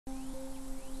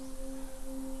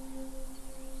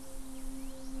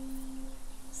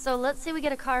So let's say we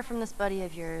get a car from this buddy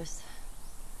of yours.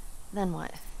 Then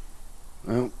what?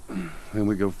 Well, then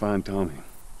we go find Tommy.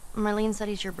 Marlene said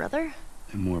he's your brother?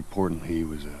 And more importantly, he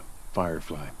was a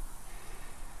Firefly.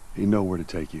 He'd know where to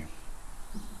take you.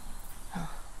 Oh,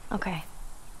 okay.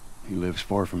 He lives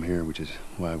far from here, which is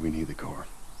why we need the car.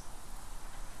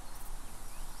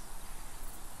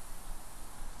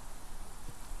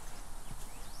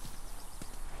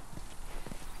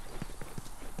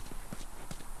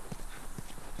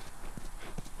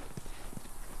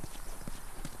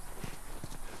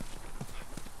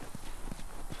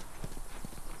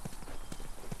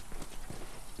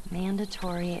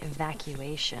 Mandatory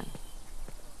evacuation.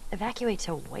 Evacuate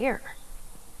to where?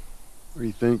 Where do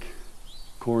you think?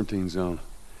 Quarantine zone.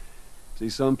 See,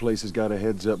 some places got a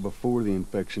heads up before the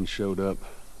infection showed up.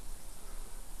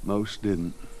 Most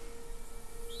didn't.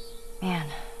 Man,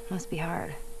 must be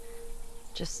hard.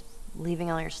 Just leaving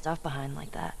all your stuff behind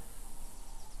like that.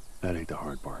 That ain't the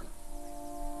hard part.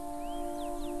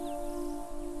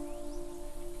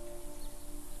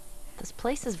 This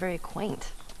place is very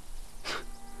quaint.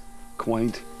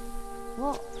 Quaint?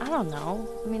 Well, I don't know.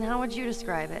 I mean, how would you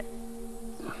describe it?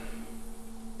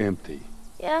 Empty.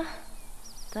 Yeah,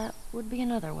 that would be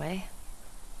another way.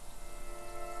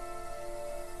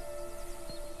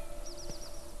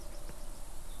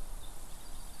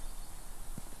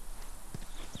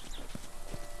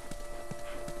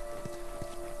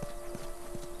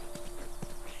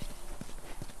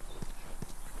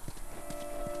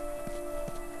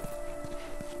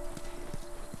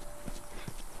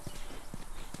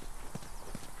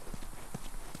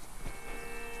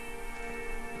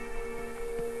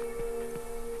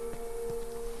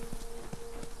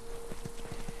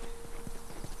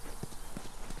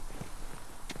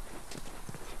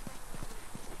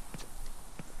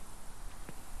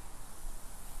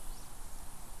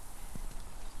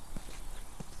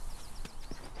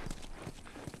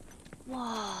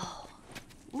 Whoa,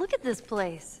 look at this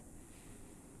place.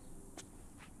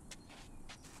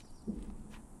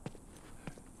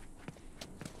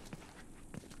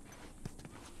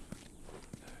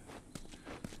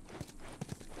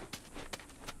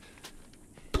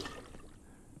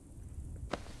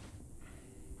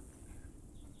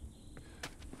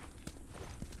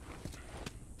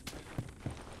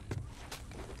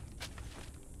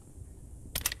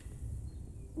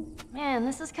 Man,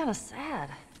 this is kind of sad.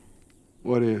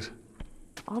 What is?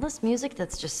 All this music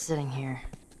that's just sitting here.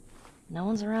 No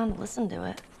one's around to listen to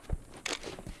it.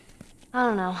 I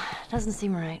don't know. Doesn't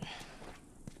seem right.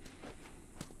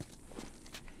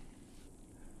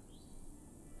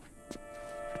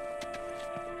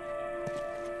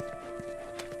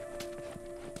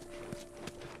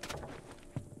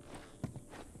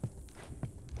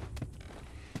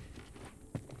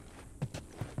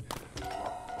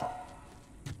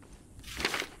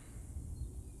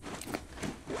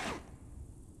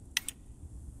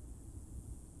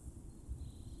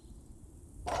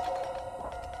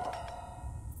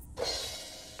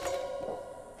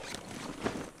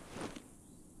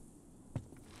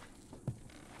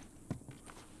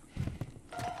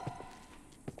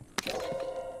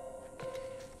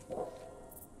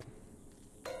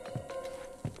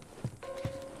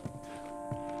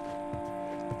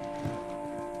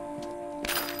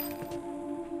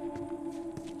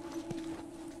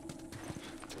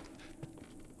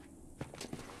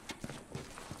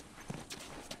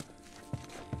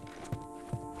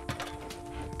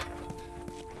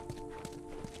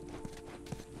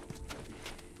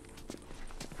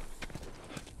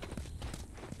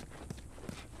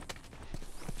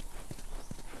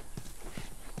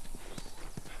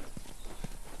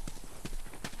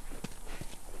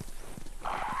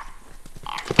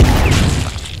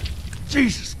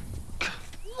 Jesus!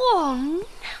 Whoa,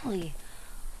 Nelly.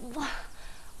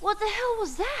 What the hell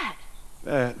was that?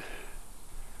 That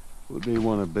would be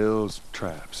one of Bill's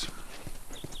traps.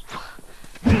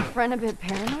 Your friend a bit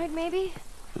paranoid, maybe?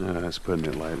 That's putting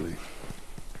it lightly.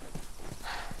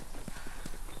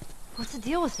 What's the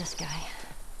deal with this guy?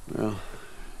 Well,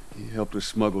 he helped us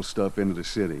smuggle stuff into the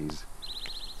city.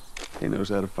 He knows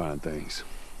how to find things.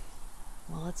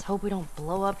 Well, let's hope we don't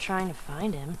blow up trying to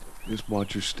find him. Just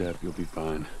watch your step, you'll be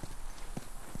fine.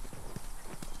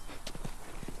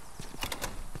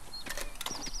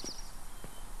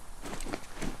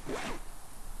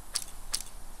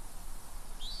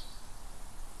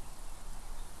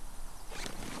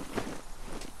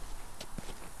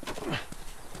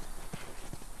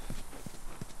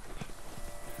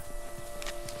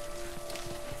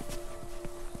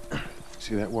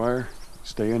 See that wire?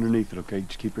 Stay underneath it, okay?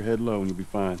 Just keep your head low and you'll be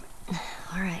fine.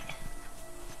 All right.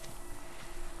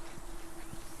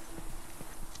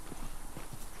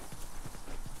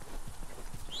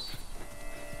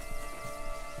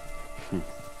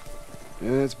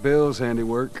 Yeah, it's Bill's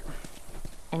handiwork.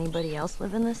 Anybody else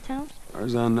live in this town? As far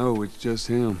as I know, it's just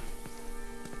him.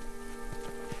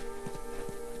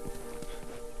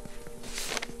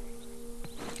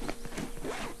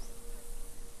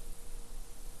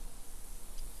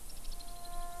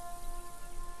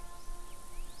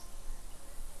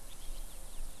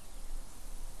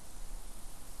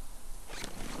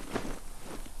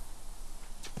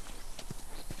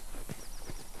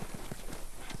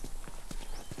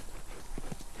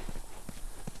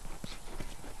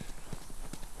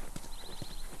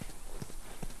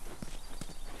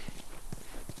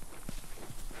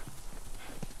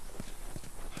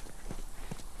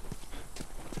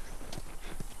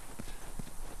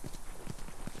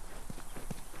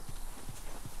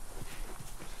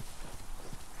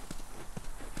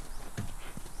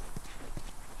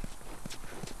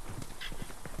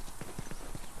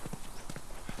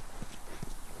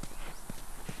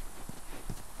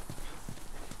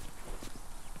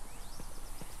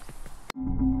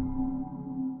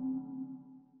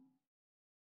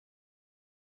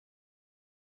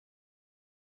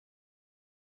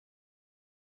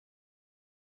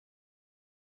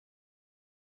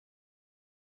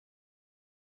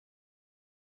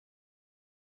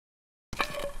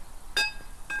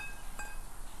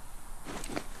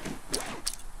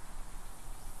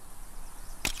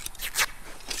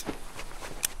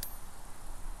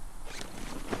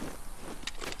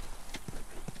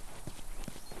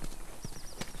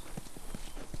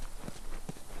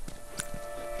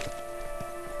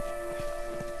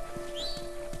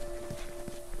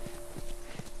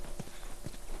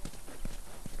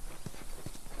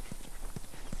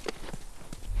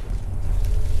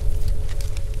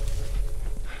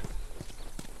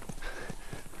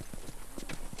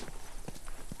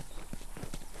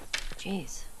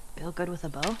 Jeez, Bill good with a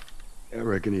bow? I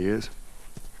reckon he is.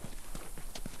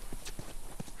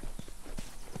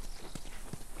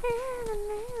 There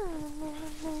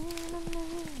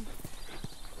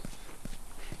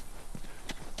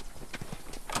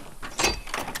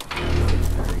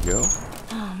you go.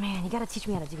 Oh man, you gotta teach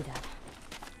me how to do that.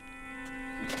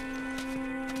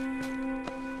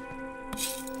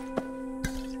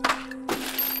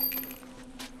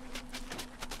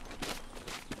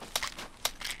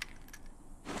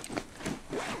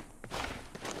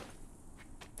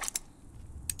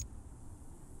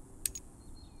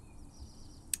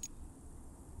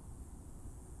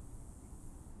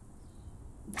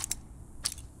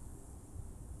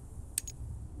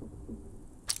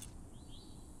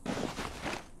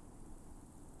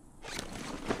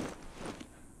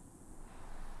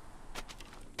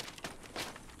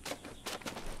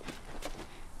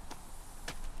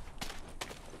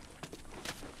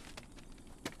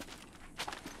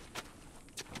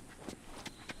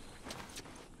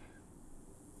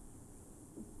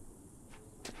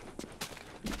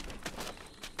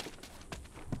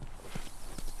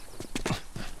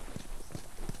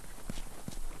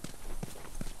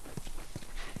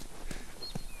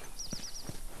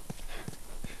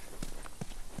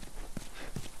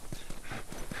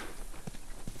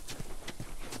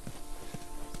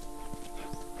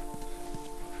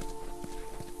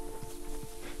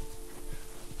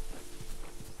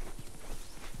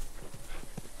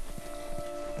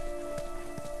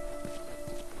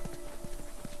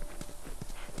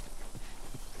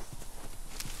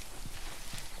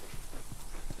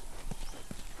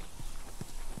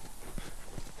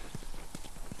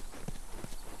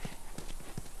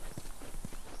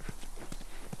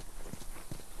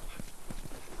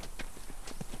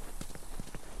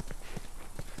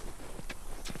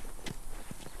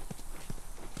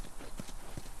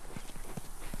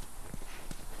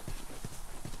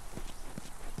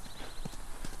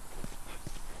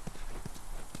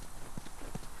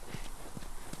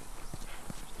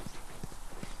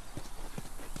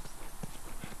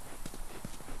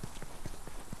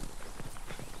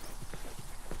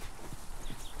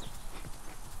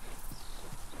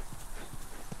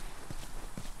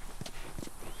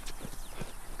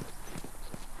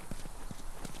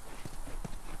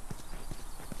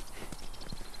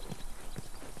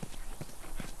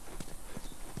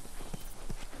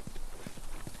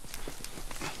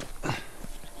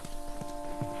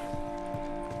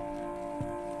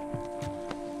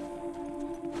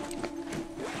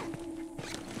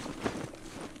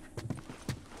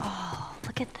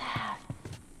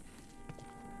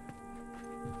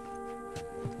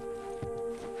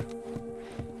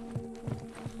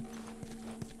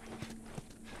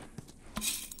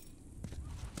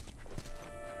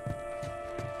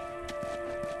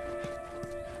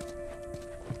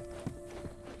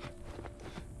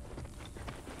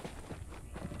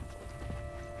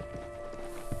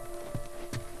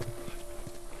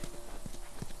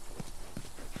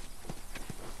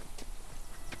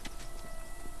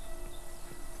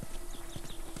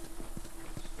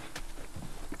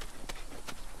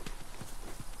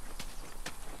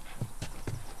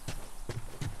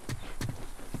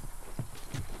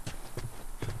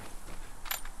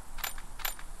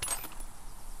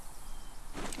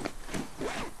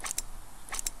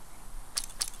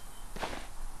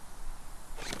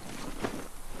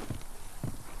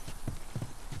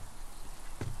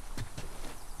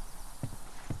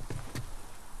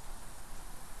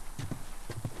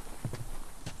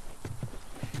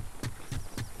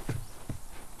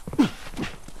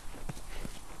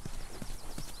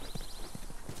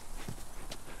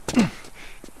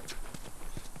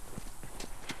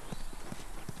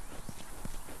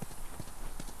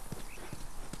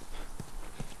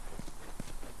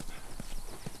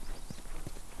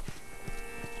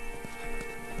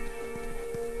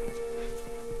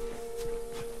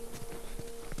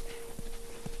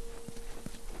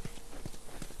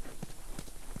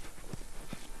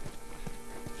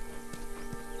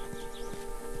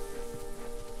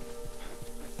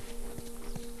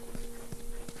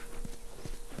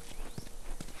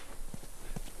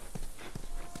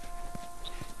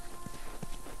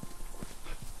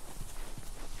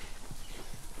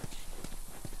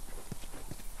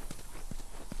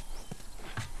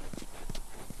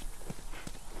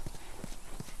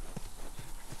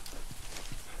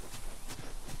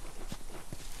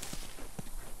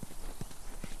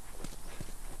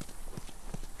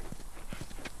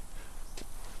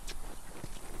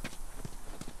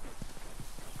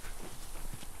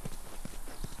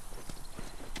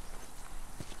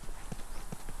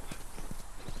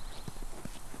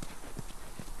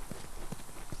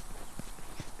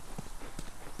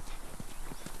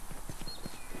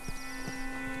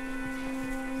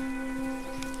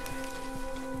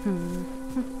 Yeah.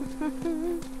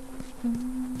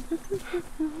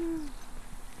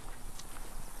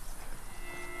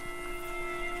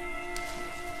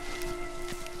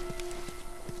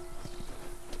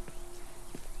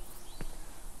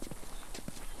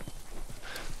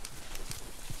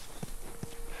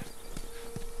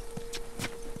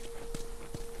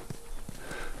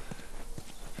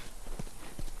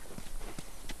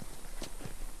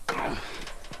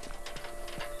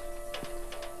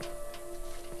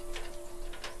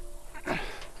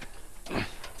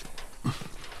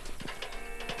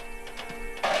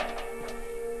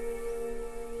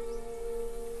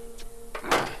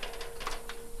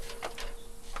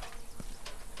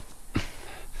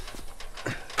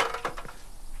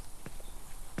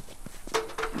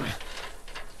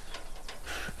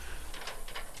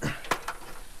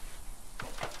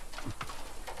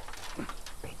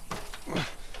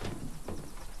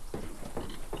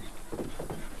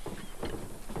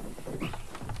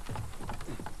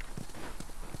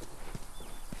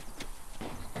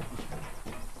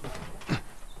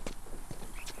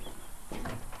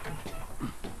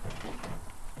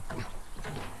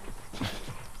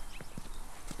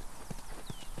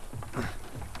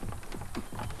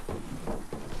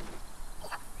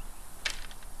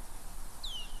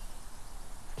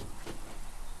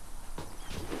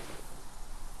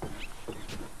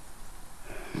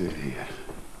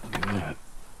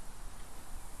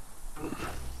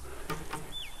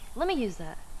 Let me use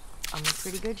that. I'm a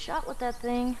pretty good shot with that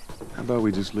thing. How about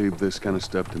we just leave this kind of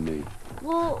stuff to me?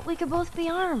 Well, we could both be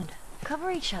armed.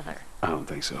 Cover each other. I don't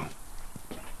think so.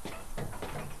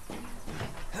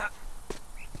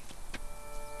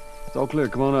 It's all clear.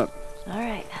 Come on up. All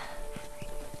right.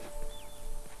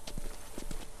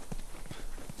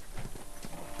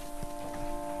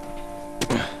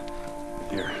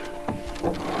 Here.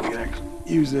 We can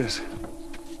use this.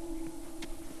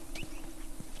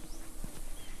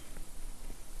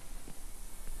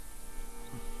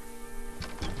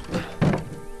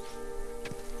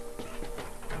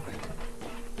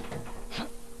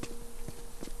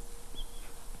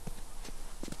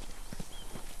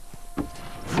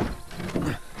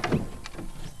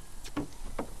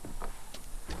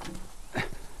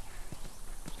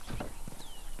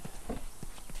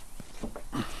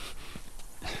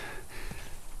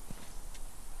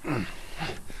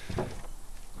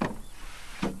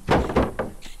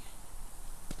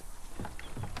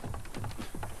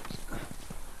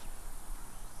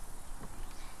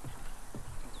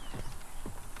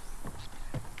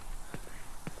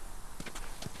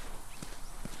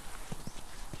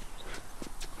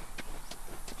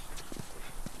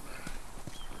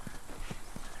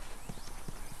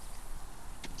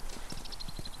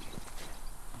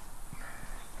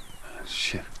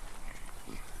 Shit.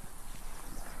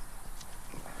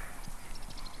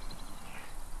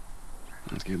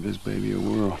 Let's give this baby a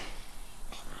whirl.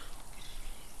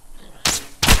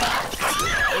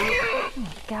 Oh my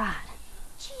God.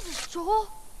 Jesus, Joel.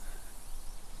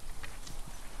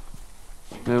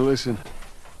 Now listen.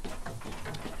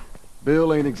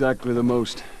 Bill ain't exactly the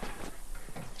most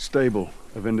stable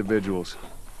of individuals.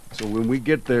 So when we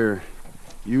get there,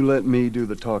 you let me do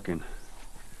the talking.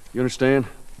 You understand?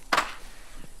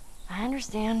 I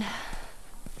understand.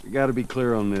 We gotta be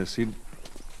clear on this. He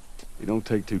don't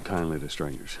take too kindly to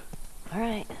strangers. All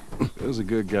right. Bill's a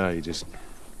good guy. He just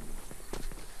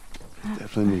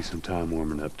definitely needs some time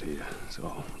warming up to you.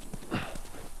 So.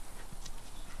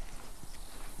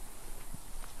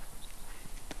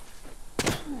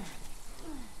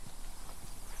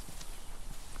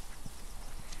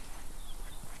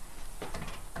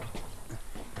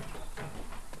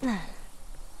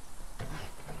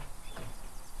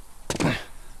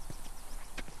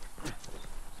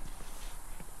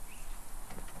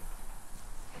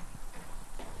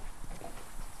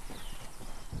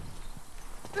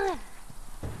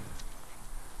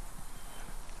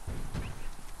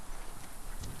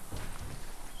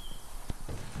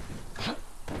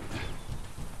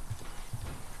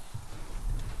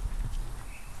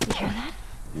 You hear that?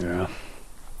 Yeah.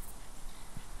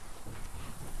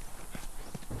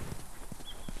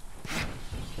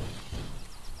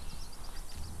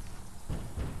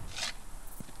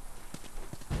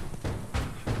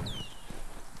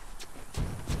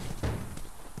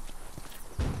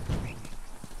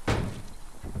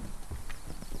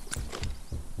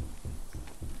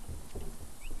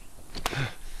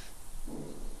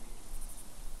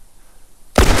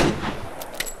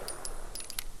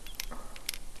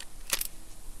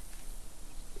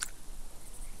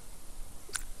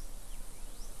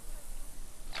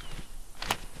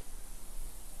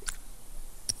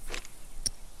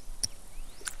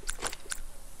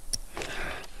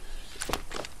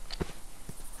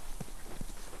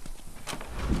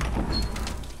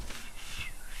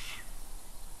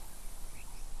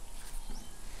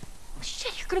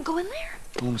 gonna go in there?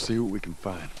 I want to see what we can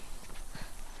find.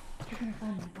 You're gonna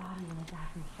find my body when I die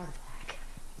from a heart attack.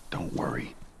 Don't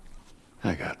worry.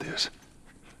 I got this.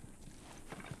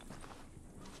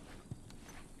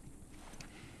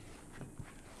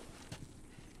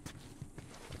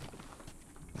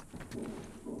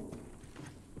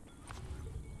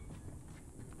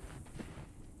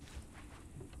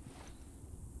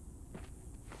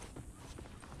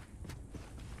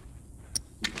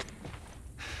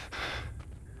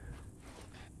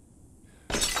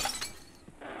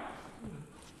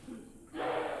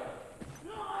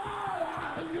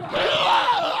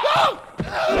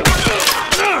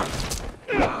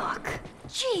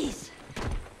 Jeez,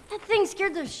 that thing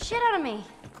scared the shit out of me.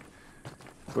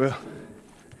 Well,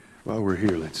 while we're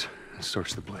here, let's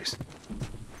search the place.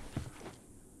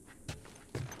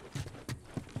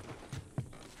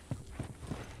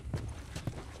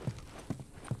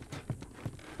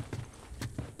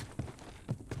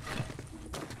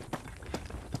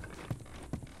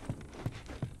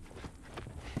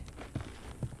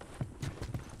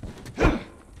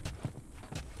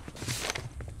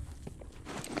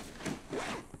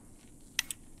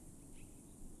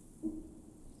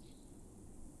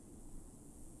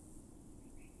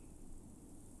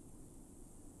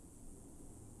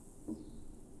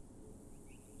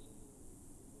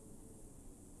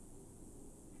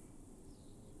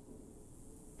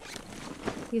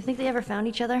 You think they ever found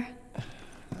each other?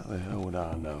 How the hell would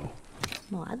I know?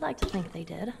 Well, I'd like to think they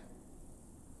did.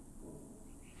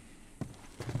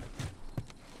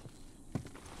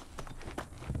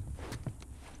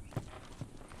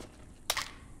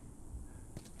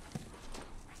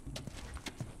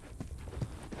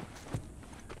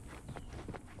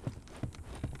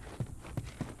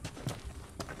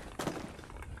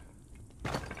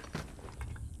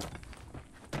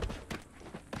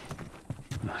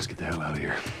 Let's get the hell out of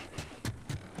here.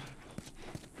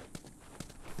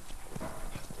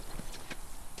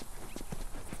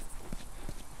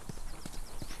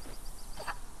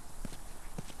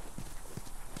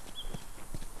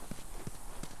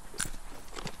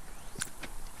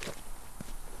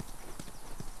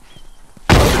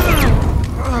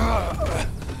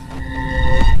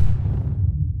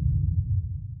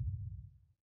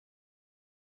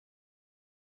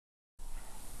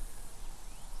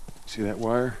 See that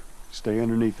wire? Stay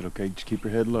underneath it, okay? Just keep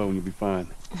your head low and you'll be fine.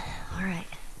 All right.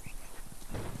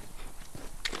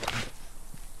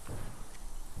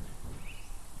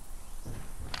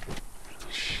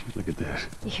 Shh, look at that.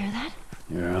 You hear that?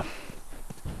 Yeah.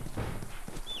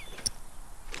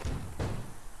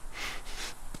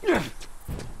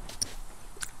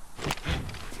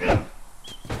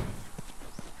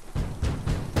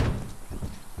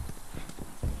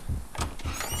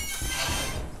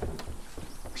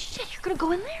 Shit, you're gonna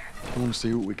go in there? I want to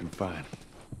see what we can find.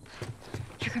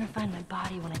 You're gonna find my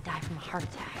body when I die from a heart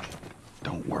attack.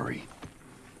 Don't worry.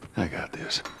 I got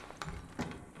this.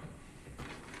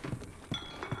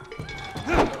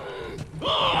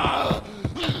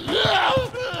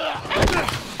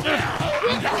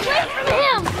 Away from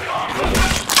him!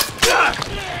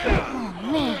 Oh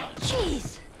man,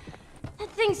 jeez. That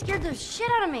thing scared the shit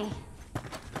out of me.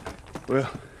 Well,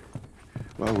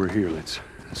 while we're here, let's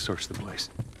search the place.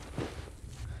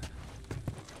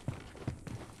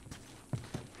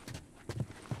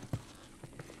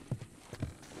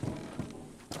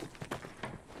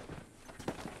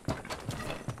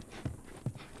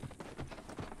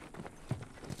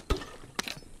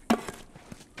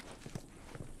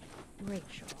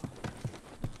 Rachel.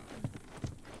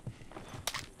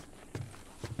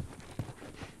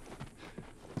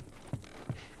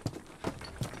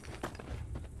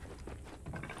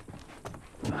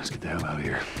 Let's get the hell out of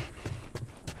here.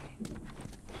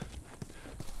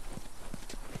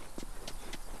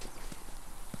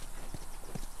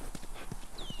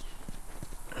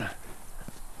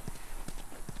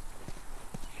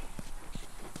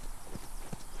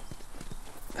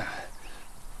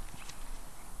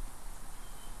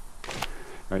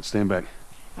 All right, stand back.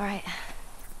 All right.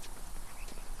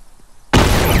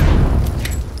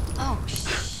 Oh, shit.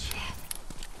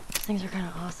 These things are kind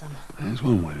of awesome. That's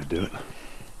one way to do it.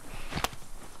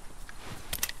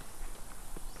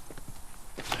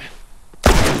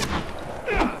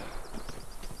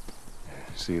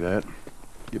 See that?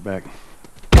 Get back.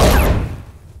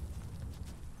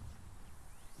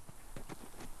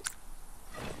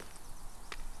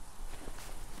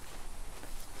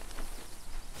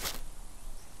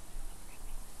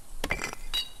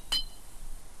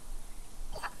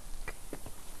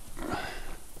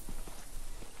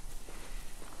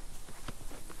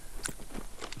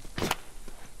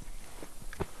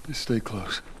 Just stay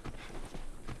close.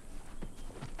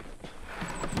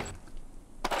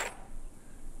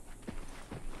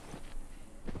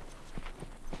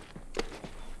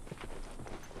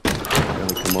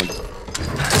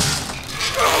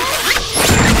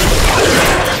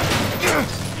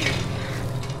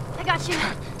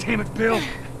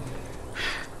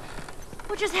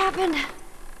 just happened?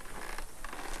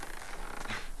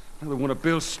 Another one of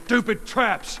Bill's stupid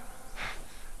traps.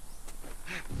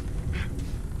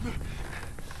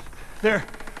 There,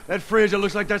 that fridge, it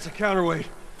looks like that's a counterweight.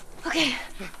 Okay.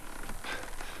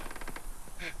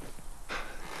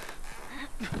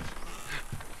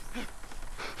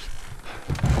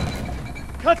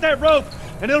 Cut that rope,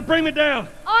 and it'll bring me down.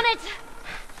 On it!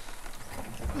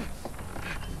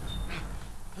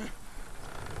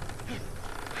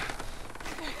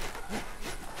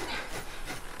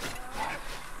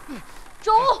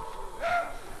 Joel!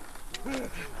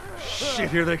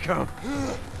 Shit, here they come.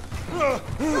 Joel!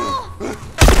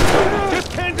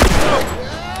 Just hand it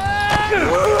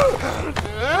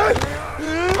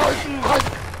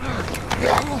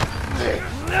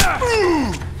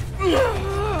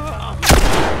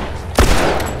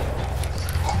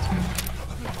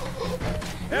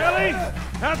Ellie,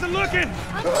 how's it looking?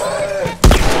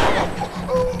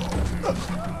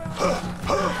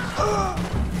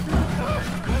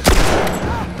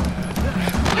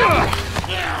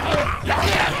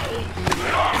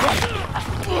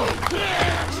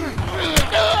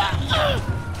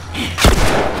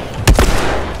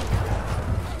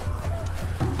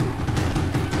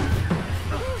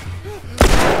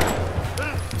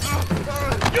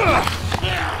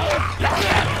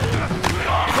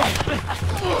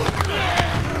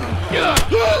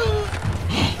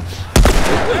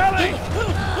 Ellie!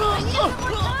 I need some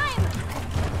more time!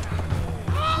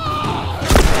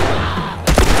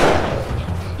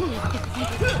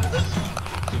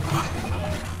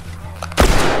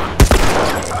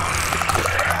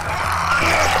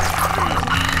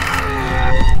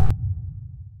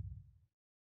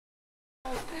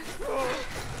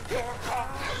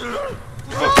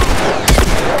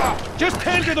 Just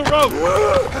hand her the rope!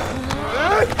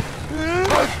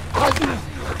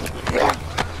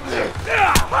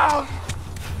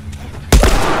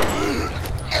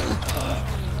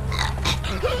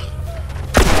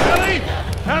 Ellie,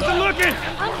 how's it looking?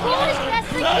 I'm pulling as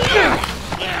fast as I can!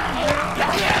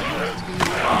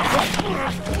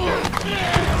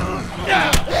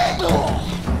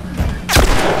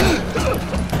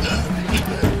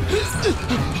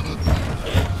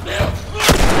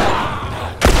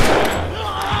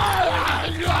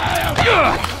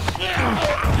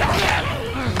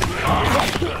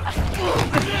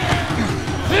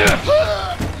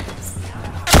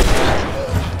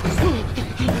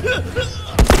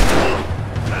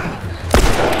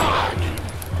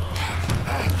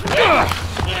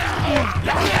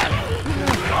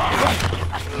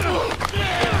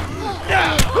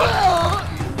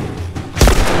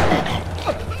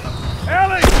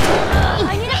 Ellie!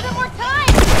 I need a bit more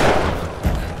time!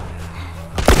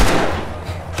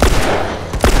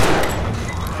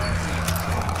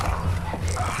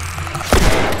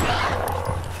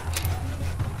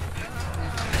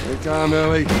 Take time,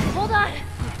 Ellie. Hold on.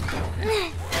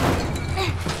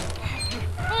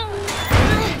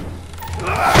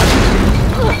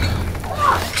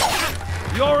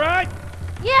 You all right?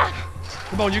 Yeah!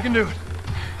 Come on, you can do it.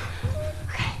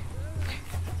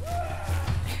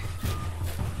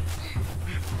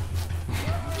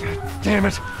 God damn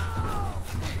it.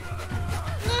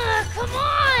 Come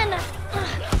on!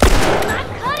 I'm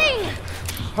cutting!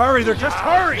 Hurry, they're just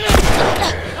hurry!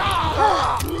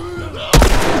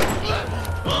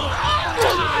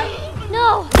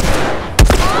 No!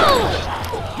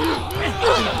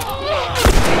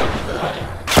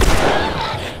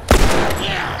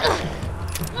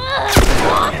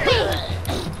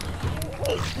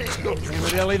 Damn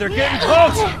it, Ellie, they're getting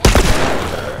close!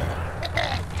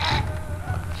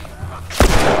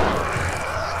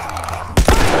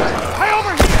 Hey,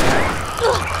 over here!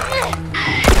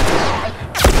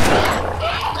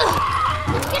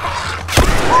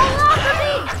 Hold on to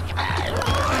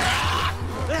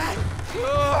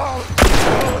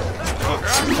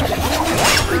me!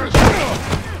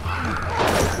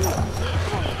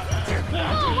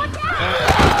 Oh, watch out!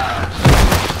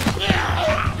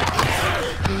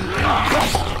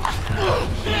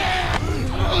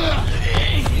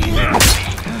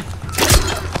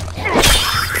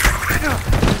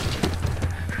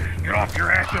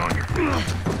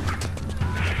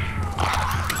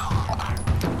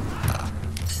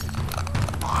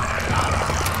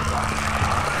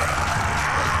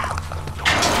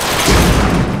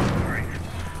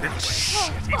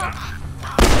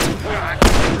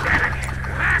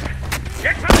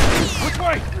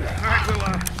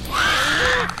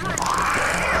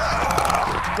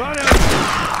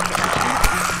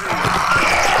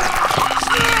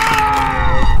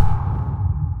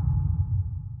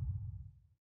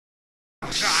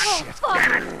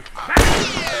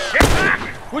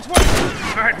 Which way?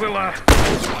 All right, we'll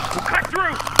cut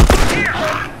through. Here.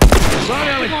 Come on,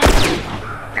 Ellie.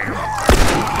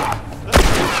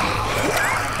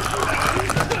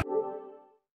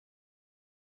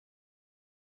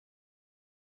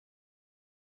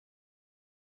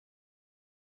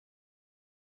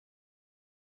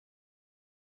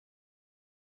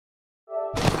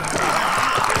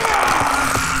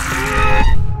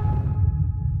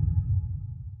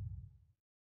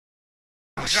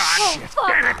 God, damn it!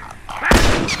 Back.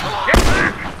 Get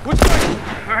back! Which way?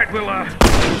 All right, we'll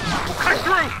cut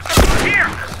through. Here.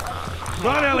 Come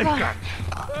on, Ellie. God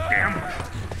damn!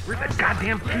 Where's that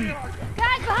goddamn key?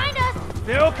 Guys, behind us!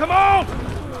 Bill, come on!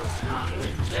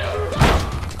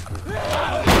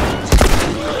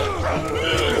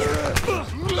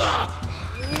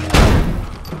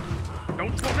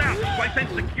 Don't slow down. This place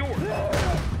ain't secure.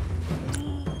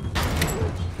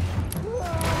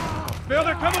 Bill,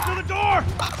 they're coming through the door!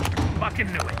 Fucking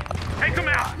knew it. Take them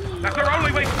out. That's our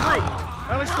only way through.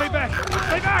 Ellie, stay back.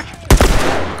 Stay back!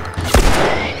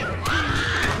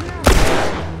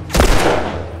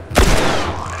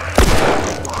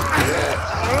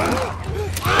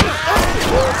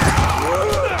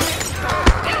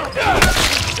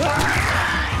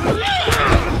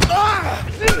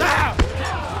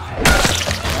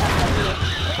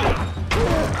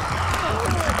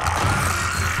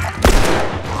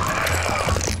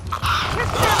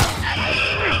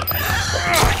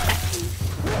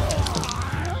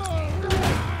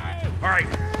 All right.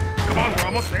 Come on, we're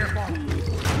almost there.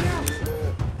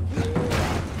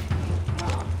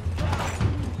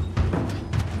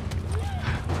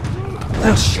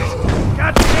 Oh, shit.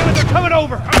 God damn it, they're coming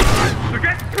over! They're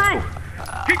getting through.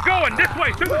 Keep going this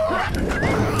way through the truck.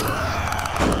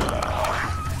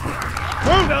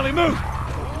 Move, Ellie, move!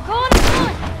 Go on, go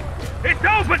on! It's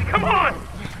open. Come on.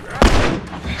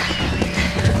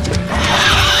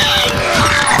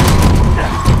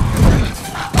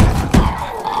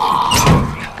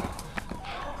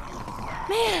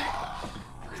 Man,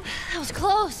 that was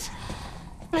close.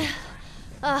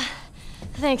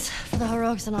 Thanks for the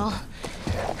heroics and all.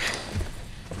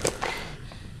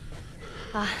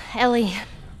 Ellie.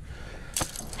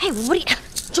 Hey, what are you...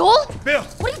 Joel? Bill!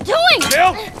 What are you doing?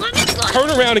 Bill! Turn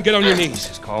around and get on your knees.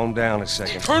 Just calm down a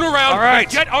second. Turn around All right.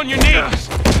 and get on your knees.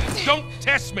 Don't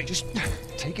test me. Just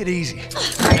Take it easy.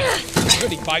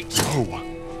 any bites. Oh.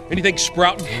 Anything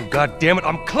sprouting? Oh, God damn it,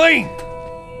 I'm clean!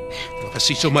 If I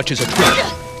see so much as a trick.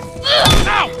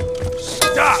 Ow!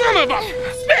 Stop! Son of a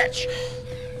bitch!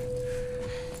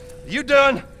 You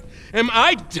done? Am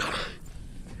I done?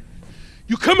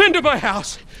 You come into my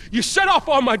house, you set off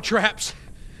all my traps,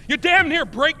 you damn near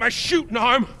break my shooting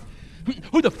arm.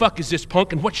 Who the fuck is this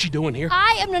punk and what's she doing here?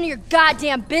 I am none of your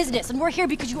goddamn business, and we're here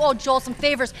because you owe Joel some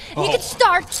favors. And you can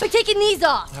start by taking these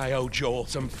off. I owe Joel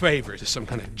some favors. Is some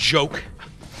kind of joke?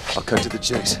 I'll cut to the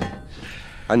chase.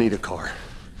 I need a car.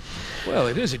 Well,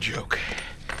 it is a joke.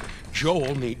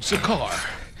 Joel needs a car.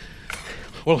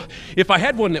 Well, if I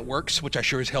had one that works, which I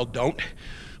sure as hell don't,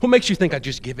 what makes you think I'd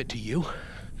just give it to you?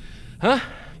 Huh?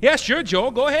 Yeah, sure,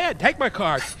 Joel, go ahead. Take my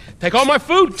car. Take all my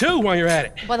food, too, while you're at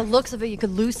it. By the looks of it, you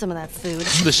could lose some of that food.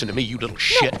 Listen to me, you little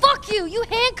shit. No, fuck you! You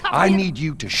handcuffed I me. need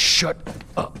you to shut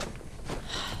up.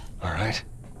 All right?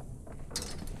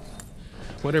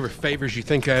 Whatever favors you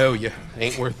think I owe you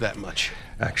ain't worth that much.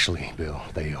 Actually, Bill,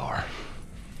 they are.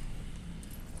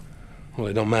 Well,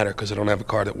 it don't matter, because I don't have a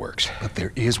car that works. But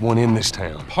there is one in this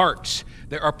town. Parts.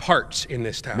 There are parts in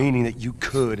this town. Meaning that you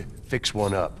could fix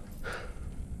one up.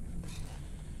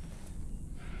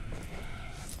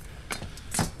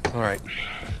 All right.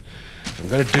 If I'm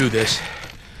gonna do this,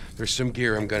 there's some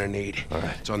gear I'm gonna need. All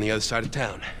right. It's on the other side of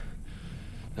town.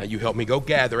 Now you help me go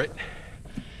gather it,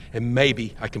 and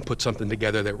maybe I can put something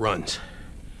together that runs.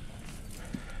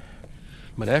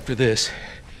 But after this,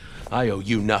 I owe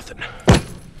you nothing.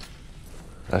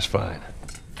 That's fine.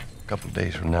 A couple of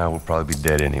days from now, we'll probably be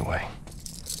dead anyway.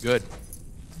 Good.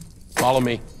 Follow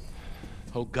me.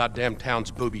 Whole goddamn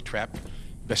town's booby trapped.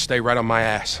 Best stay right on my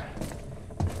ass.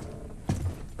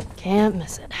 Can't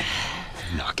miss it.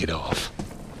 Knock it off.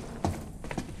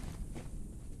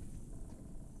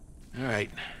 All right.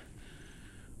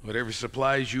 Whatever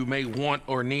supplies you may want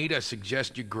or need, I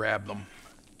suggest you grab them.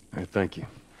 All right, thank you.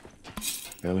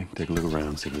 Ellie, take a look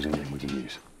around, see if there's anything we can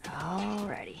use.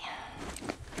 Alrighty.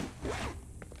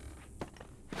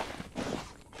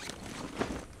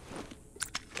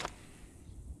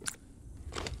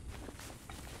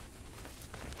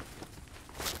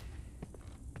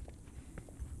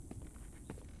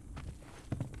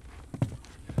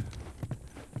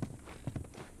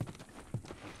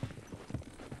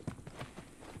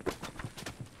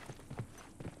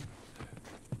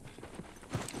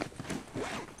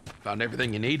 Found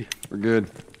everything you need? We're good.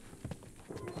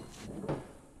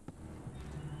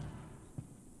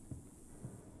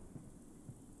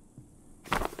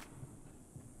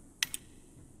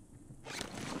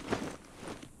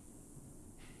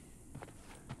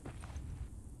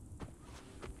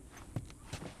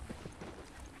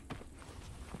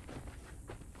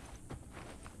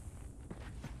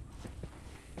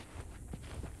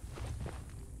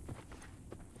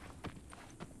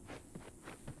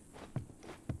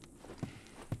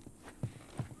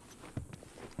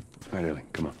 All right, Ellie,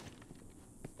 come on.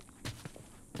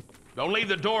 Don't leave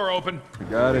the door open. We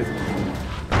got it.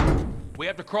 We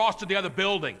have to cross to the other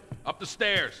building. Up the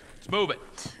stairs. Let's move it.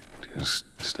 Just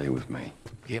stay with me.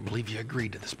 Can't believe you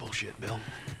agreed to this bullshit, Bill.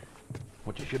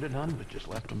 What you should have done was just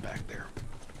left him back there.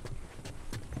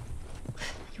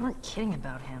 You weren't kidding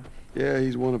about him. Yeah,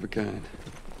 he's one of a kind.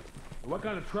 What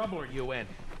kind of trouble are you in?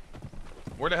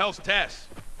 Where the hell's Tess?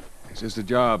 It's just a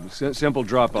job. Simple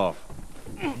drop-off.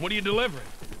 What are you delivering?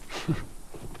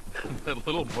 That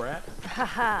little brat?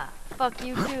 Haha, fuck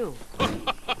you too.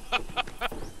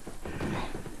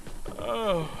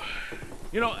 Oh.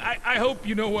 You know, I hope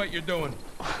you know what you're doing.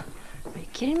 Are you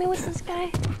kidding me with this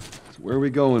guy? So where are we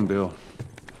going, Bill?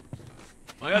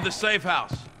 I got the safe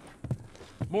house.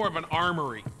 More of an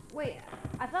armory. Wait,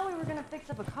 I thought we were gonna fix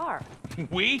up a car.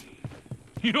 We?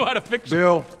 You know how to fix it?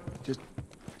 Bill, just...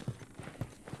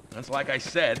 That's like I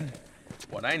said.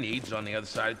 What I need's on the other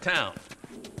side of town.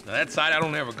 Now that side I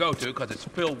don't ever go to because it's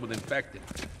filled with infected.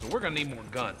 So we're gonna need more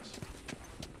guns.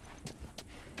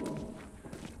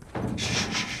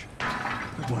 Shh.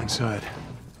 Go inside.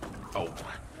 Oh,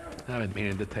 I've been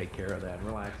meaning to take care of that.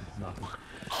 Relax, it's nothing.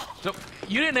 So,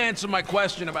 you didn't answer my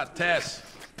question about Tess.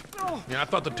 Yeah, I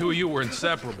thought the two of you were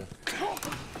inseparable.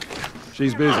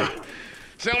 She's busy.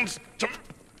 Sounds to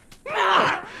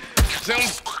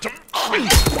me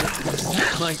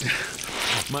like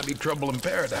might be trouble in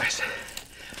paradise.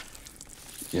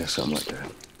 Yeah, something like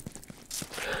that.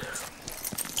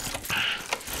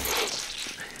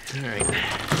 All right,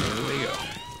 here we go.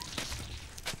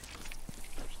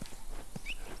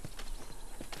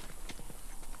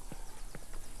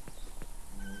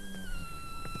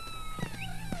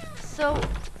 So,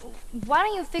 why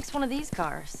don't you fix one of these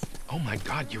cars? Oh my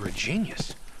God, you're a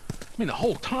genius. I mean, the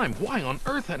whole time, why on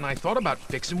earth hadn't I thought about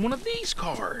fixing one of these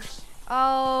cars?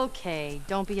 Okay,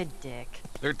 don't be a dick.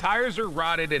 Their tires are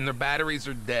rotted and their batteries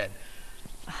are dead.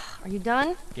 Are you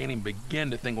done? Can't even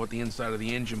begin to think what the inside of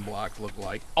the engine blocks look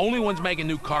like. Only ones making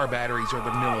new car batteries are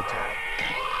the military.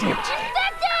 Damn it.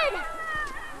 That's it!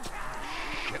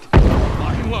 Shit.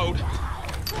 Lock and load.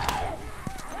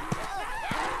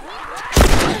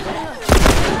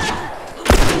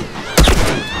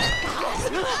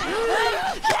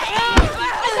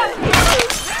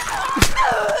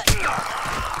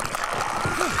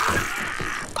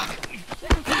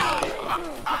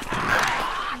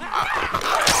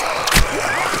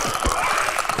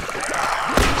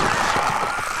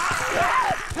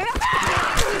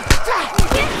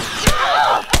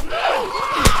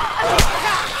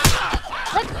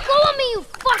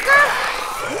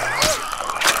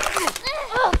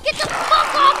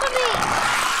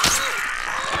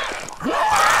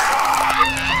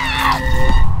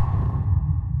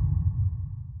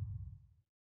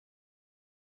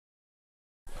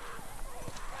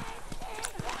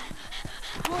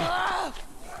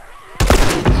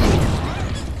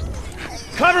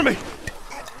 Cover me!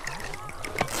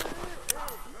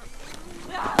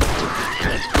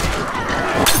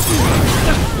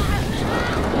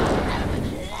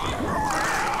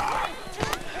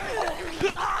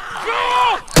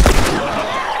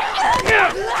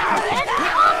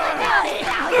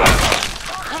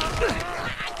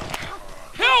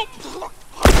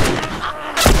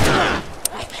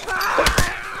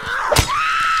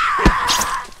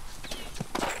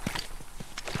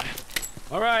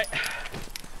 All right.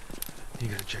 You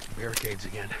gotta check the barricades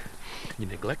again. You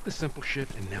neglect the simple shit,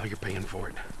 and now you're paying for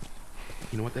it.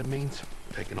 You know what that means?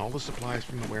 Taking all the supplies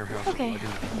from the warehouse. Okay, and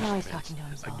plugging them in now he's the talking to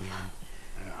himself. again.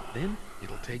 Then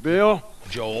it'll take Bill?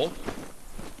 Joel,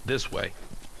 this way.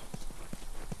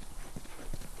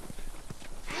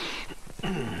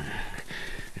 And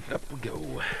up we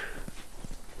go.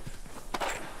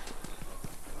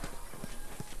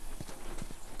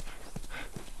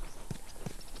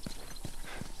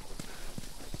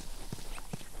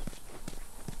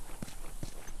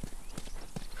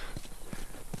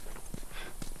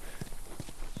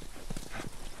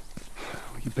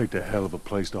 You picked a hell of a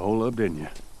place to hole up, didn't you?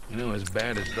 You know, as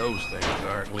bad as those things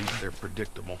are, at least they're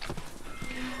predictable.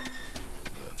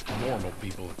 The normal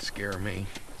people that scare me.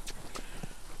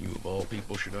 You of all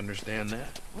people should understand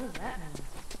that. What does that mean?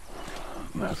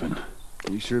 Nothing.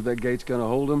 You sure that gate's gonna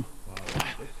hold him? I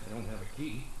don't have a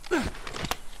key.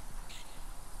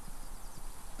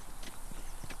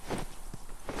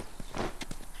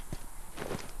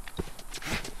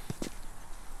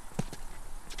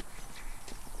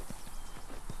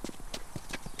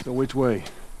 So which way?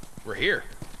 We're here.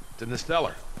 It's in the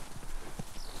cellar.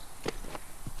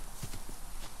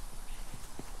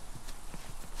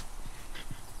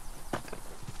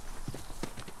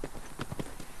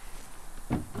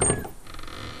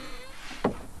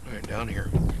 Right down here.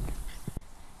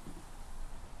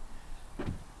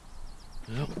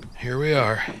 Well, here we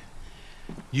are.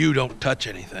 You don't touch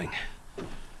anything.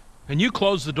 And you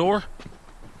close the door?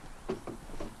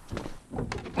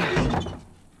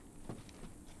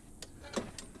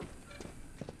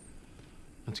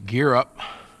 Let's gear up.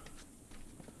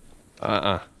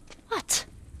 What?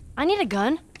 I need a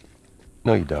gun.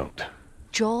 No, you don't.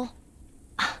 Joel,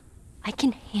 I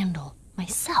can handle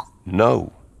myself.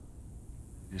 No.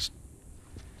 Just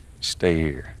stay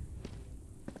here.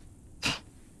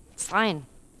 Fine.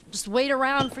 Just wait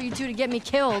around for you two to get me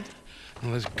killed.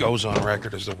 Well, this goes on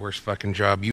record as the worst fucking job you